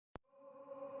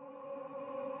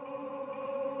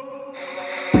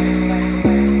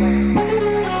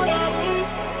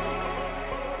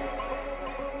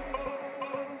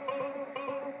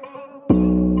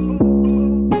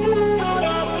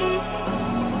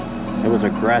It was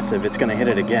aggressive. It's gonna hit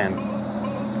it again.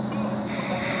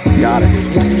 Got it.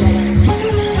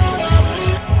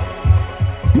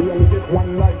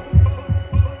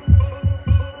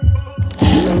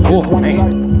 Oh,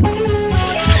 man.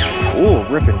 Oh,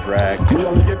 rip and drag. We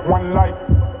only get one life.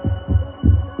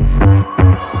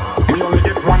 We only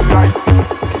get one life.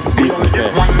 It's decent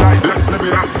fish. One life. Let's live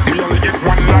it up. We only get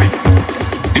one life.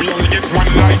 We only get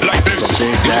one life like this. It's a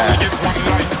big bass. We only get one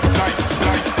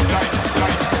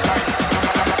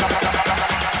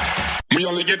life. We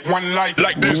only get one life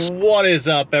like this. What is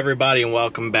up, everybody, and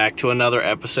welcome back to another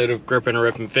episode of Gripping,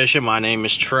 Ripping, Fishing. My name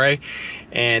is Trey,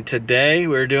 and today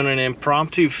we're doing an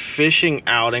impromptu fishing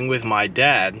outing with my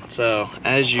dad. So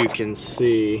as you can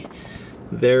see,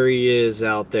 there he is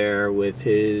out there with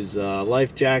his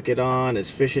life jacket on, his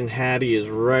fishing hat. He is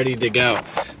ready to go.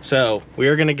 So we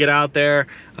are gonna get out there.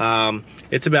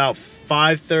 It's about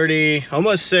 5:30,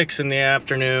 almost 6 in the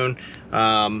afternoon.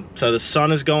 So the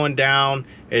sun is going down.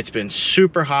 It's been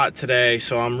super hot today,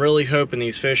 so I'm really hoping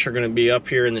these fish are going to be up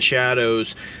here in the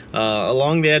shadows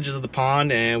along the edges of the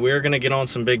pond, and we're going to get on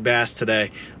some big bass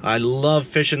today. I love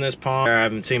fishing this pond. I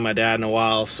haven't seen my dad in a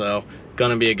while, so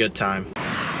gonna be a good time.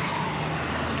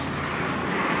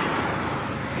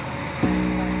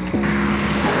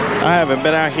 I haven't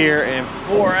been out here in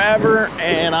forever,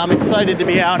 and I'm excited to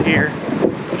be out here.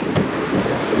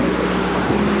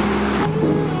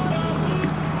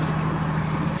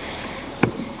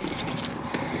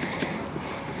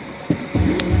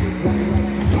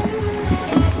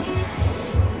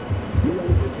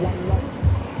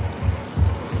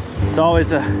 It's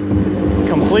always a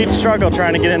complete struggle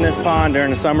trying to get in this pond during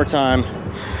the summertime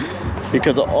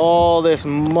because of all this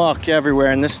muck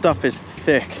everywhere, and this stuff is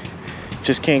thick.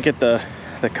 Just can't get the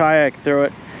kayak through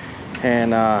it,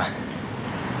 and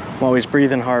I'm always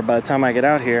breathing hard by the time I get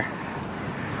out here.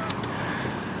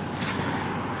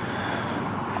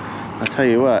 I'll tell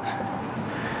you what,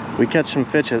 we catch some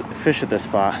fish at this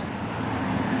spot,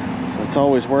 so it's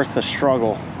always worth the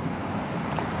struggle.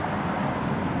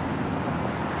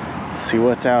 See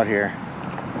what's out here.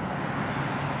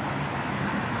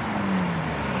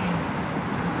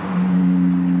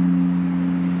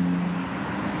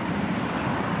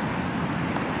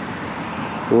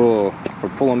 Whoa, we're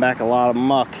pulling back a lot of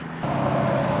muck.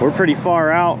 We're pretty far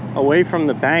out away from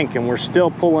the bank, and we're still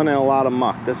pulling in a lot of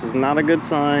muck. This is not a good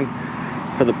sign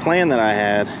for the plan that I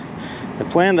had. The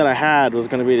plan that I had was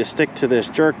going to be to stick to this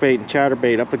jerkbait and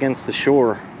chatterbait up against the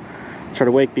shore, try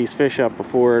to wake these fish up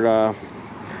before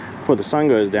the sun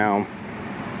goes down,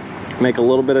 make a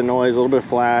little bit of noise, a little bit of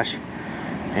flash,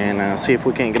 and see if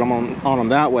we can't get them on them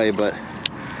that way. But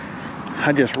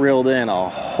I just reeled in a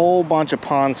whole bunch of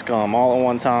pond scum all at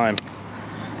one time,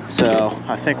 so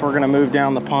I think we're gonna move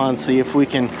down the pond, see if we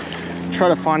can try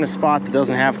to find a spot that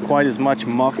doesn't have quite as much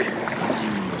muck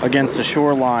against the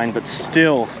shoreline, but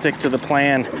still stick to the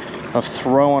plan of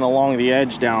throwing along the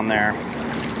edge down there.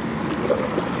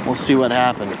 We'll see what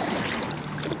happens.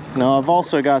 Now, I've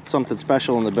also got something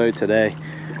special in the boat today.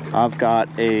 I've got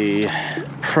a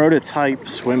prototype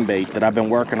swim bait that I've been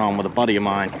working on with a buddy of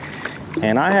mine,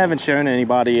 and I haven't shown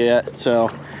anybody yet, so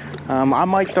I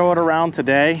might throw it around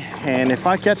today, and if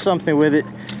I catch something with it,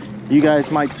 you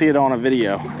guys might see it on a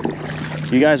video.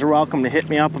 You guys are welcome to hit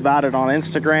me up about it on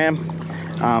Instagram.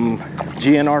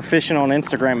 GNR Fishing on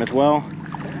Instagram as well.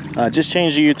 Just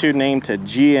change the YouTube name to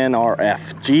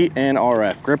GNRF.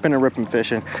 GNRF, Gripping and Ripping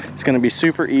Fishing. It's gonna be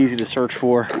super easy to search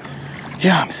for.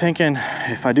 Yeah, I'm thinking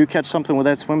if I do catch something with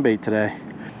that swim bait today,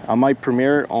 I might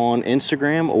premiere it on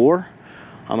Instagram, or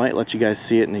I might let you guys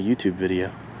see it in a YouTube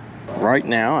video. Right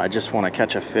now, I just wanna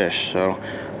catch a fish, so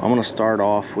I'm gonna start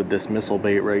off with this missile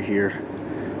bait right here,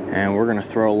 and we're gonna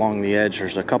throw along the edge.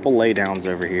 There's a couple laydowns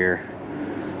over here.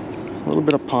 A little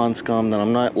bit of pond scum that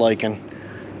I'm not liking.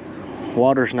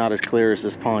 Water's not as clear as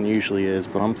this pond usually is,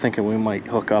 but I'm thinking we might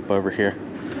hook up over here.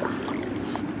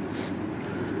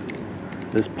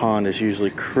 This pond is usually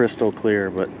crystal clear,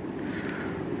 but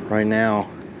right now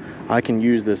I can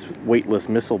use this weightless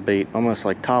missile bait almost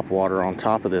like top water on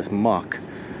top of this muck,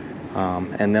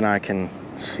 and then I can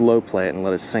slow play it and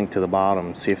let it sink to the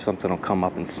bottom, see if something will come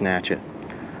up and snatch it.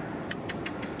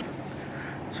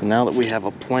 So now that we have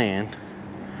a plan,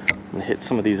 I'm gonna hit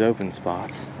some of these open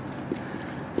spots.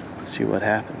 See what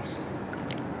happens.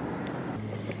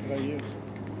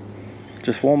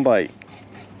 Just one bite,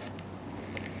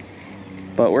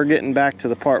 but we're getting back to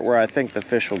the part where I think the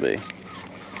fish will be.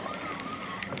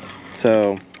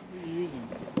 So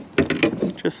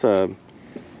just a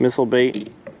missile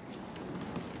bait.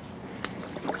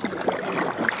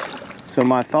 So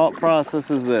my thought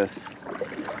process is this.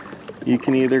 You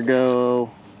can either go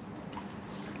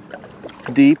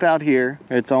deep out here.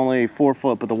 It's only 4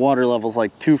 foot, but the water level's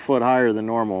like 2 foot higher than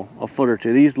normal, a foot or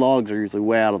two. These logs are usually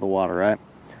way out of the water, right?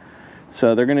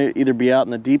 So they're gonna either be out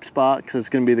in the deep spot because it's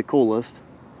gonna be the coolest,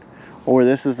 or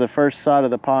this is the first side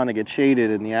of the pond to get shaded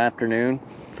in the afternoon.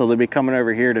 So they'll be coming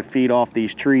over here to feed off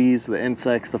these trees, the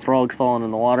insects, the frogs falling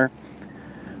in the water.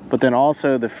 But then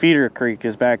also the feeder creek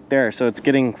is back there. So it's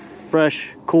getting fresh,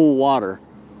 cool water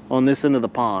on this end of the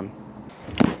pond.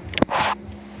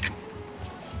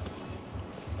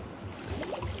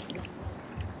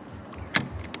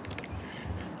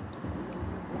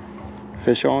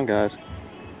 Fish on, guys.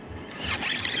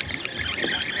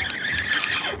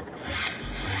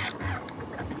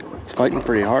 It's fighting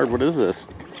pretty hard. What is this?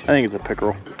 I think it's a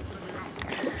pickerel.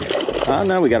 Oh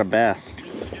no, we got a bass.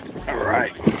 All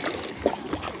right.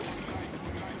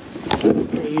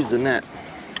 Use the net.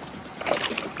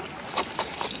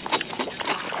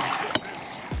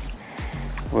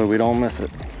 Well, we don't miss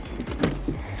it.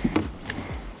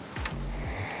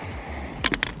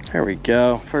 There we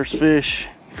go. First fish.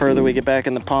 Further we get back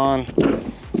in the pond.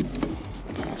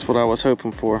 That's what I was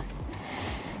hoping for.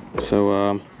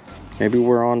 So maybe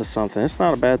we're on to something. It's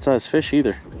not a bad sized fish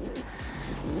either.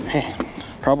 Hey,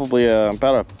 probably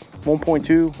about a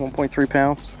 1.2, 1.3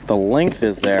 pounds. The length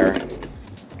is there.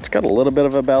 It's got a little bit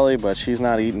of a belly, but she's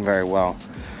not eating very well.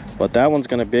 But that one's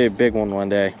gonna be a big one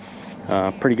day.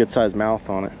 Pretty good sized mouth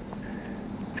on it.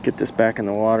 Let's get this back in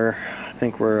the water. I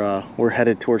think we're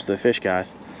headed towards the fish,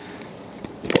 guys.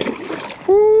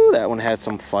 Woo, that one had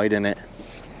some fight in it.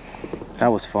 That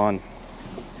was fun.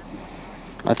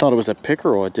 I thought it was a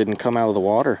pickerel. It didn't come out of the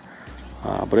water,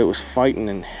 but it was fighting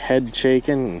and head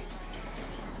shaking.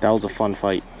 That was a fun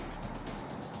fight.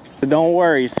 But don't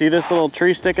worry, you see this little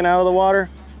tree sticking out of the water?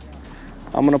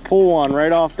 I'm gonna pull one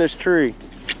right off this tree.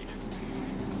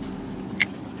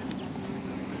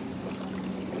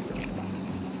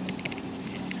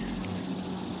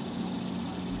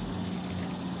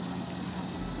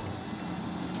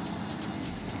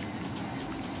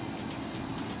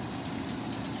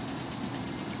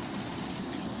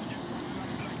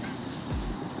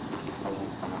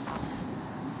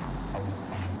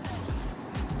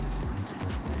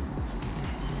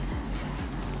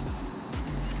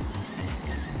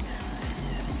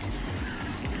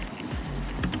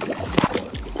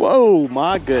 Whoa,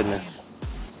 my goodness.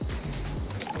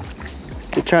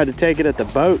 He tried to take it at the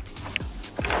boat.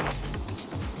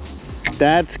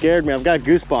 That scared me. I've got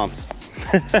goosebumps.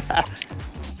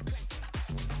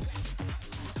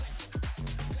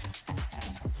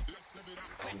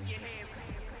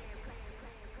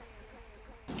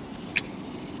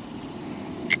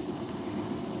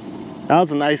 That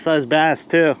was a nice sized bass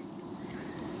too.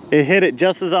 It hit it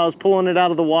just as I was pulling it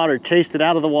out of the water, chased it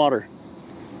out of the water.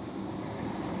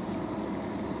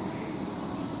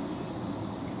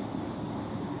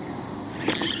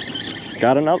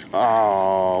 Got another.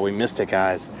 Oh, we missed it,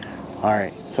 guys. All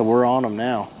right, so we're on them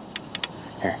now.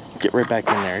 Here, get right back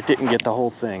in there. It didn't get the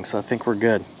whole thing, so I think we're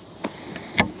good.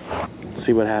 Let's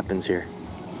see what happens here.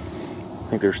 I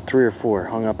think there's 3 or 4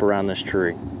 hung up around this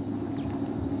tree.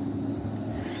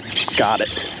 Got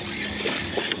it.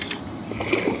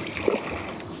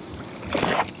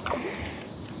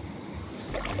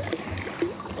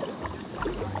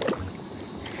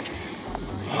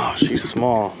 Oh, she's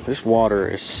small. This water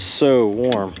is so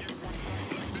warm.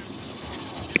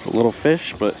 It's a little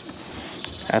fish, but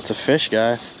that's a fish,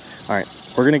 guys. All right,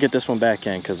 we're gonna get this one back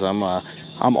in because I'm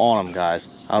on them,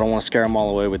 guys. I don't want to scare them all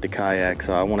away with the kayak,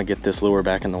 so I want to get this lure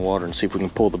back in the water and see if we can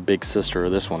pull the big sister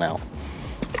of this one out.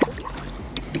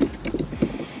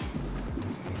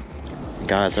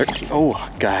 Guys, oh,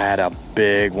 I had a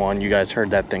big one. You guys heard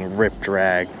that thing rip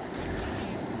drag.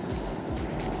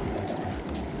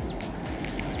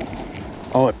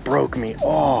 Oh, it broke me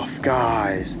off,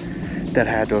 guys. That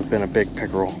had to have been a big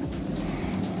pickerel.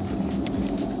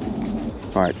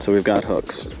 All right, so we've got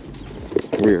hooks.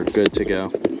 We are good to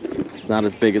go. It's not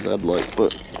as big as I'd like,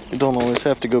 but you don't always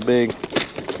have to go big.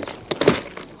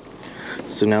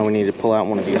 So now we need to pull out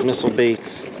one of these missile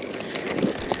baits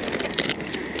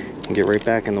and get right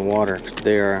back in the water because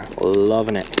they are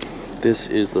loving it. This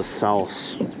is the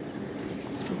sauce.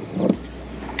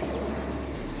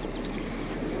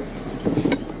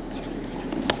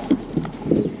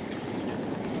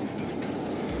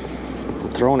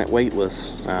 Throwing it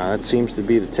weightless, that seems to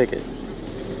be the ticket.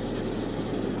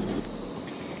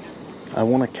 I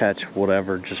want to catch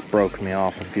whatever just broke me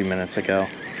off a few minutes ago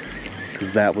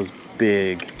because that was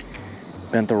big.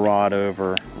 bent the rod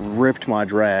over, ripped my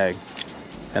drag,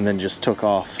 and then just took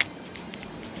off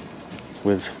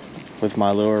with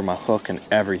my lure, my hook, and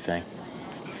everything.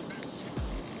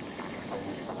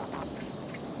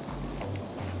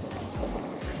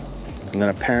 And then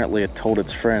apparently it told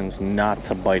its friends not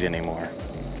to bite anymore.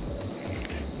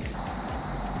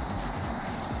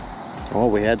 Oh,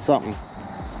 we had something.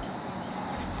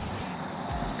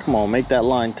 Come on, make that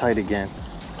line tight again.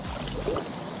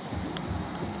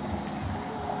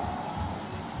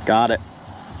 Got it.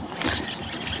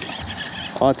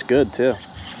 Oh, it's good too.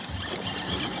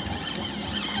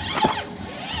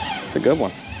 It's a good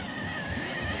one.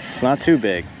 It's not too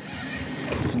big.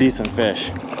 It's a decent fish.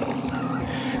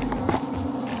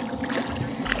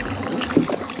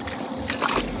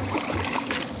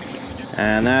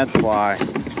 And that's why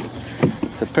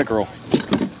it's a pickerel.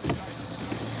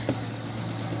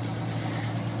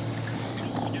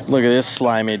 Look at this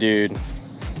slimy dude.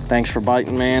 Thanks for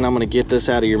biting, man. I'm gonna get this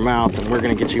out of your mouth and we're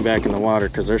gonna get you back in the water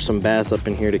because there's some bass up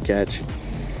in here to catch.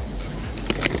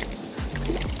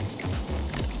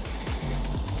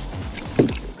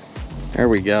 There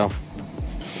we go.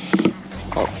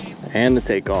 Oh, and the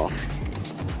takeoff.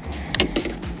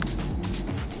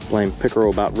 Blame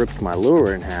pickerel about ripped my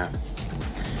lure in half.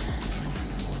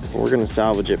 We're gonna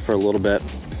salvage it for a little bit.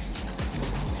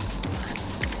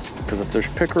 Because if there's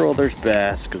pickerel, there's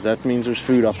bass, because that means there's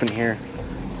food up in here.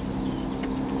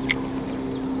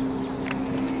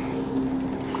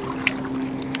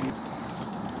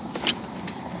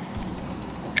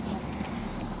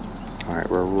 All right,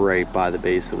 we're right by the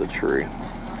base of the tree.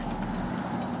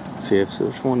 See if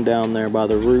there's one down there by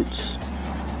the roots.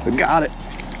 We got it.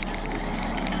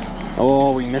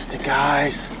 Oh, we missed it,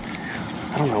 guys.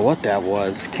 I don't know what that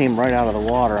was. It came right out of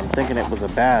the water. I'm thinking it was a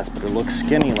bass, but it looks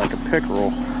skinny like a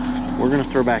pickerel. We're gonna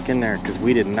throw back in there because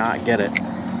we did not get it.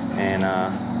 And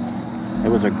it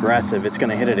was aggressive. It's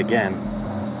gonna hit it again.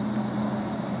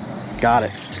 Got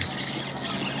it.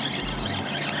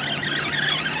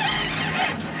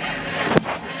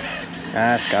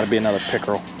 That's gotta be another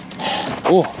pickerel.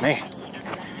 Oh, man.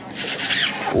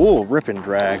 Oh, ripping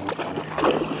drag.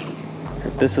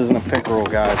 If this isn't a pickerel,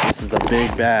 guys, this is a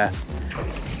big bass.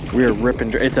 We are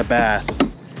ripping, it's a bass.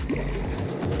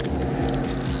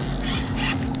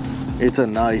 It's a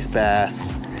nice bass,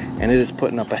 and it is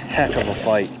putting up a heck of a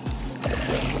fight.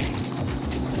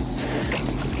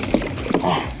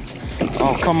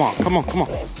 Oh, come on, come on, come on.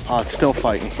 Oh, it's still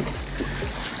fighting.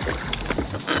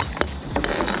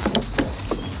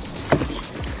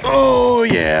 Oh,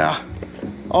 yeah.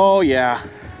 Oh, yeah.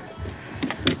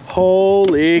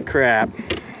 Holy crap.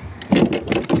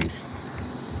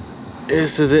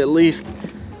 This is at least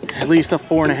a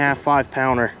 4.5, 5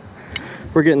 pounder.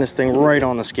 We're getting this thing right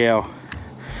on the scale.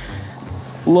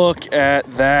 Look at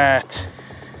that.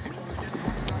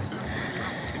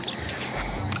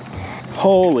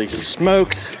 Holy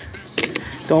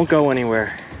smokes. Don't go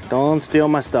anywhere. Don't steal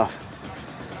my stuff.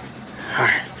 All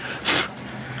right.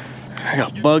 I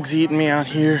got bugs eating me out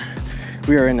here.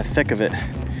 We are in the thick of it.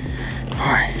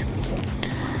 All right.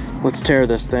 Let's tear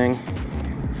this thing.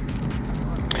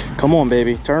 Come on,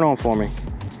 baby. Turn on for me.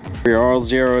 We are all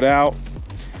zeroed out.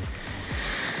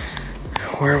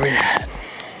 Where are we at?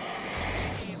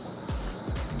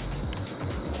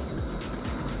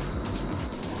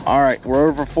 All right, we're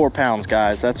over 4 pounds,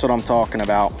 guys. That's what I'm talking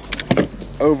about.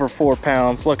 Over 4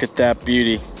 pounds. Look at that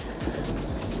beauty.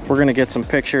 We're gonna get some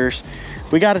pictures.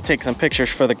 We gotta take some pictures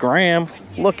for the gram.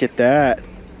 Look at that.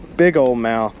 Big old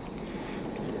mouth.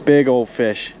 Big old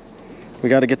fish. We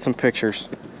gotta get some pictures.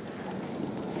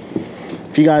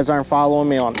 If you guys aren't following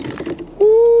me on,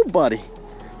 ooh, buddy.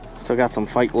 Still got some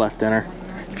fight left in her.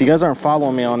 If you guys aren't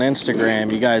following me on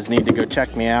Instagram, you guys need to go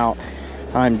check me out.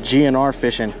 I'm GNR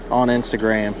Fishing on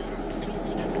Instagram.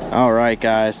 All right,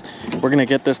 guys, we're gonna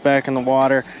get this back in the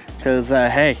water because,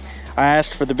 hey, I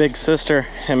asked for the big sister,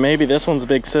 and maybe this one's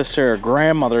big sister or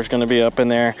grandmother's gonna be up in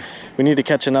there. We need to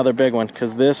catch another big one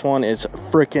because this one is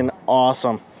freaking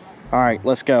awesome. All right,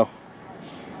 let's go.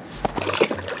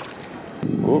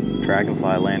 Oh,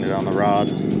 dragonfly landed on the rod.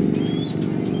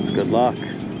 It's good luck.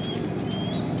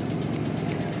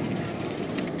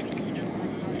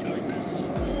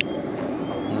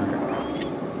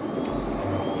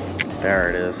 There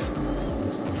it is.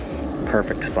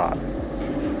 Perfect spot.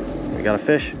 We got a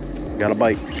fish, we got a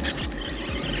bite.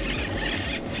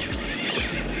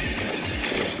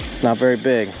 It's not very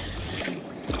big.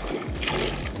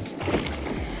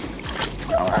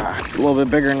 It's a little bit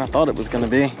bigger than I thought it was gonna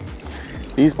be.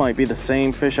 These might be the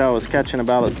same fish I was catching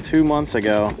about 2 months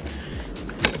ago.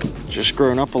 Just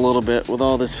grown up a little bit with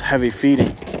all this heavy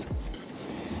feeding.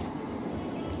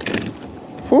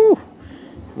 Whew,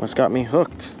 Almost got me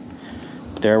hooked.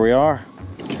 There we are.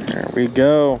 There we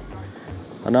go.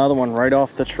 Another one right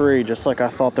off the tree, just like I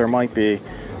thought there might be.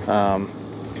 I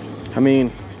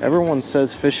mean, everyone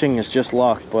says fishing is just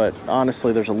luck, but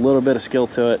honestly, there's a little bit of skill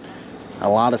to it. A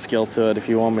lot of skill to it, if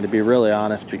you want me to be really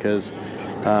honest, because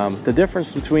the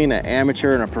difference between an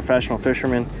amateur and a professional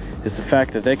fisherman is the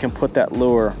fact that they can put that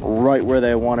lure right where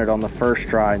they want it on the first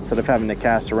try instead of having to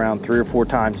cast around 3 or 4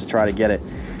 times to try to get it.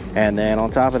 And then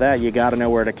on top of that, you got to know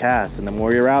where to cast. And the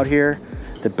more you're out here,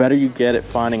 the better you get at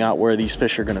finding out where these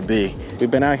fish are going to be. We've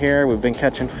been out here, we've been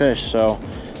catching fish, so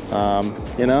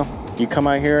you know, you come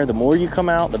out here, the more you come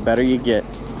out, the better you get.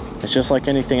 It's just like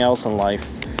anything else in life.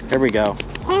 There we go.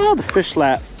 Oh, the fish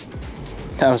slap.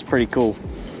 That was pretty cool.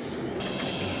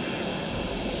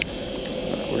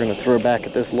 We're gonna throw back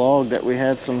at this log that we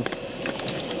had some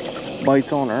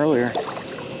bites on earlier.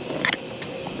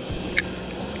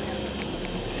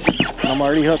 I'm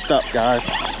already hooked up, guys.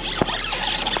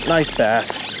 Nice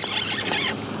bass.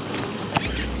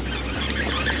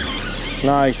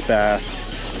 Nice bass.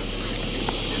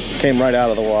 Came right out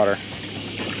of the water.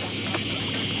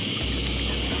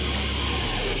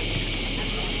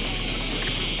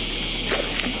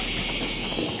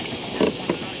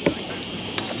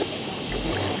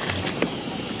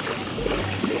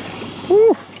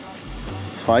 Woo!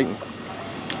 It's fighting.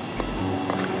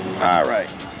 All right.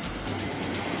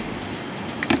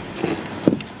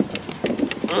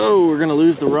 Oh, we're gonna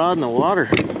lose the rod in the water.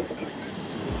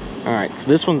 All right, so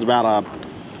this one's about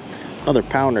another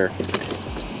pounder.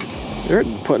 They're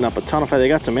putting up a ton of fight. They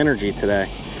got some energy today.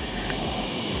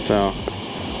 So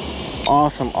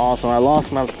awesome, awesome. I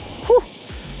lost my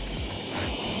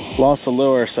lost the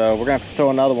lure, so we're gonna have to throw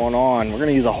another one on. We're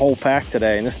gonna use a whole pack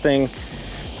today, and this thing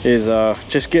is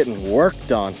just getting work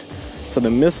done. So the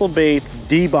Missile Baits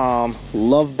D-Bomb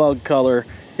Love Bug color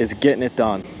is getting it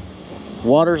done.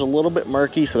 Water's a little bit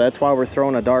murky, so that's why we're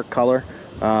throwing a dark color.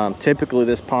 Typically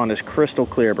this pond is crystal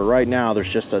clear, but right now there's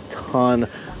just a ton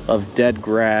of dead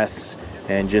grass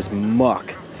and just muck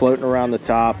floating around the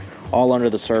top, all under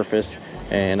the surface,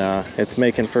 and it's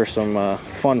making for some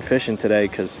fun fishing today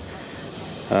because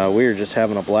we are just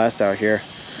having a blast out here.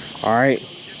 All right,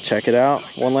 check it out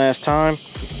one last time,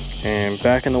 and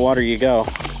back in the water you go.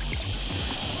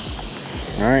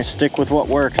 All right, stick with what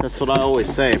works. That's what I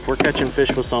always say. If we're catching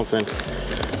fish with something,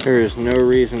 there is no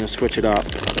reason to switch it up.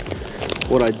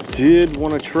 What I did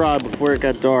want to try before it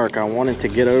got dark, I wanted to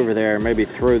get over there and maybe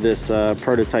throw this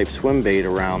prototype swim bait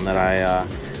around that I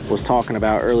was talking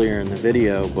about earlier in the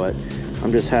video, but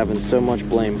I'm just having so much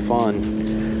blame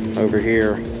fun over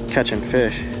here catching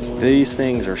fish. These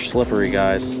things are slippery,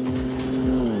 guys.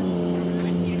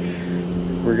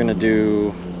 We're gonna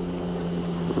do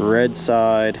red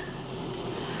side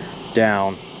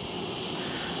down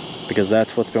because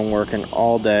that's what's been working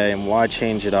all day, and why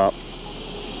change it up?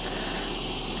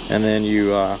 And then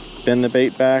you bend the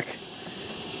bait back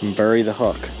and bury the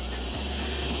hook.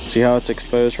 See how it's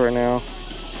exposed right now?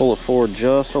 Pull it forward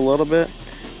just a little bit,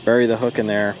 bury the hook in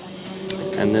there,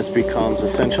 and this becomes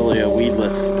essentially a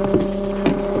weedless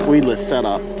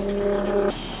setup.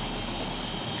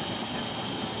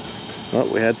 Oh,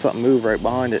 we had something move right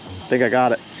behind it. I think I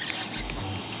got it.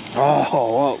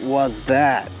 Oh, what was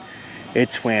that? It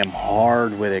swam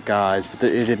hard with it, guys, but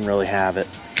it didn't really have it.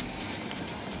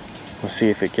 Let's see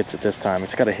if it gets it this time.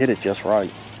 It's got to hit it just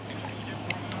right.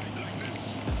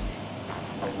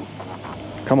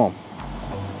 Come on.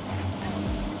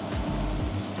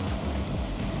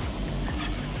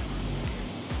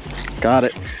 Got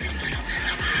it.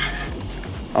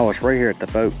 Oh, it's right here at the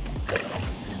boat.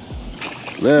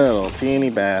 Little teeny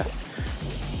bass.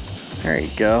 There you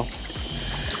go.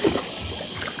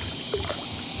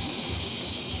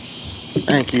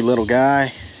 Thank you, little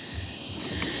guy.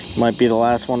 Might be the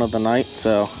last one of the night,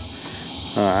 so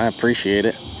I appreciate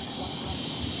it.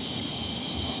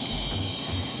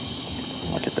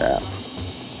 Look at that.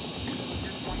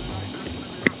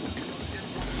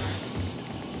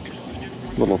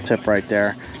 Little tip right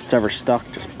there. If it's ever stuck,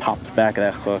 just pop the back of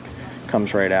that hook.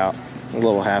 Comes right out. A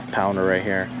little half pounder right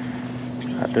here.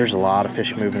 There's a lot of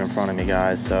fish moving in front of me,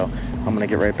 guys, so I'm gonna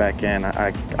get right back in.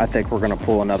 I think we're gonna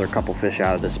pull another couple fish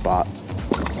out of this spot.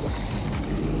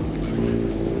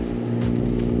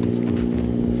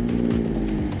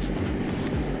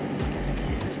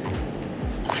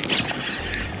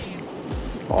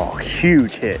 Oh,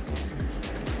 huge hit.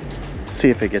 See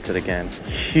if it gets it again.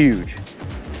 Huge.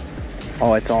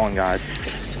 Oh, it's on, guys.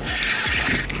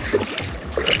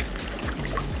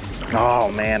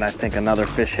 Oh man, I think another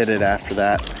fish hit it after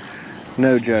that.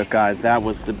 No joke, guys, that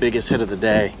was the biggest hit of the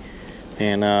day.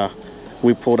 And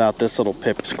we pulled out this little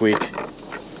pipsqueak.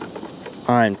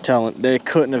 I'm telling, they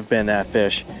couldn't have been that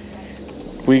fish.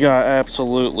 We got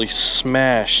absolutely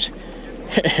smashed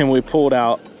and we pulled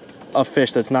out a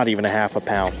fish that's not even a half a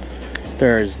pound.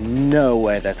 There is no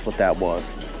way that's what that was.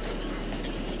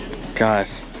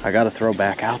 Guys, I gotta throw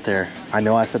back out there. I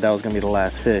know I said that was gonna be the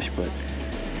last fish, but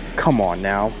come on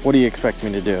now. What do you expect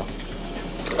me to do?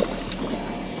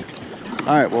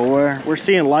 All right, well, we're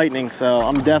seeing lightning, so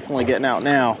I'm definitely getting out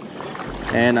now.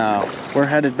 And we're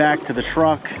headed back to the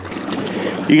truck.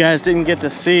 You guys didn't get to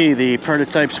see the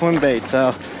prototype swim bait,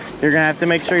 so you're gonna have to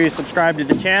make sure you subscribe to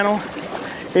the channel,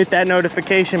 hit that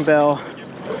notification bell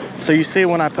so you see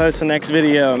when I post the next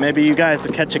video. Maybe you guys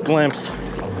will catch a glimpse.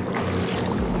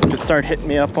 You can start hitting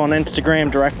me up on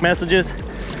Instagram direct messages,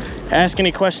 ask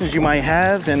any questions you might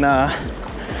have, and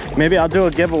maybe I'll do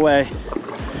a giveaway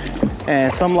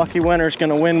and some lucky winner is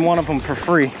gonna win one of them for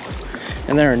free,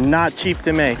 and they're not cheap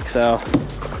to make, so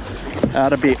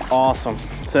that'll be awesome.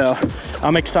 So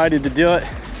I'm excited to do it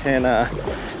and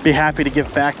be happy to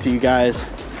give back to you guys.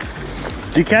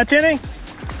 Did you catch any?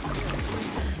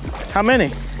 How many?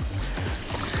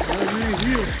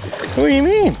 What do you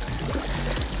mean?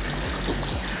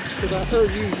 Because I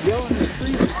heard you yelling in the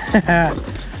street.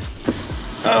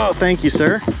 Oh, thank you,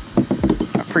 sir.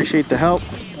 I appreciate the help.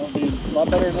 That'll be a lot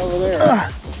better than over there.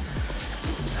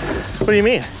 What do you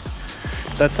mean?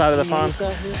 That side of the pond?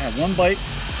 I had one bite,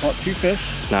 caught 2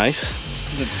 fish. Nice.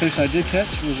 The fish I did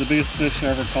catch was the biggest fish I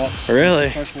ever caught. Really?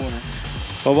 Freshwater.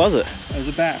 What was it? It was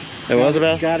a bass. It was a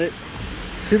bass? Got it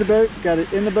to the boat, got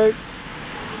it in the boat.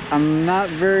 I'm not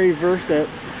very versed at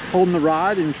holding the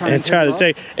rod and trying to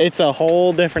take. It's a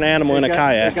whole different animal in a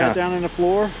kayak. It got down on the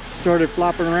floor, started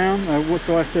flopping around.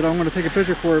 So I said, I'm going to take a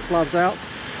picture before it flops out.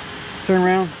 Turn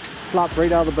around, flop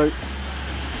right out of the boat.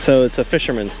 So it's a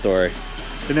fisherman's story.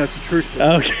 And that's a true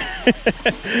story. Okay.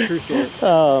 True story.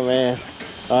 Oh man.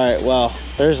 All right, well,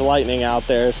 there's lightning out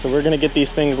there, so we're gonna get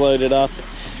these things loaded up.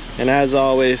 And as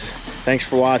always, thanks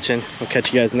for watching. We'll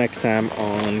catch you guys next time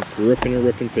on Gripping and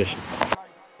Ripping Fishing.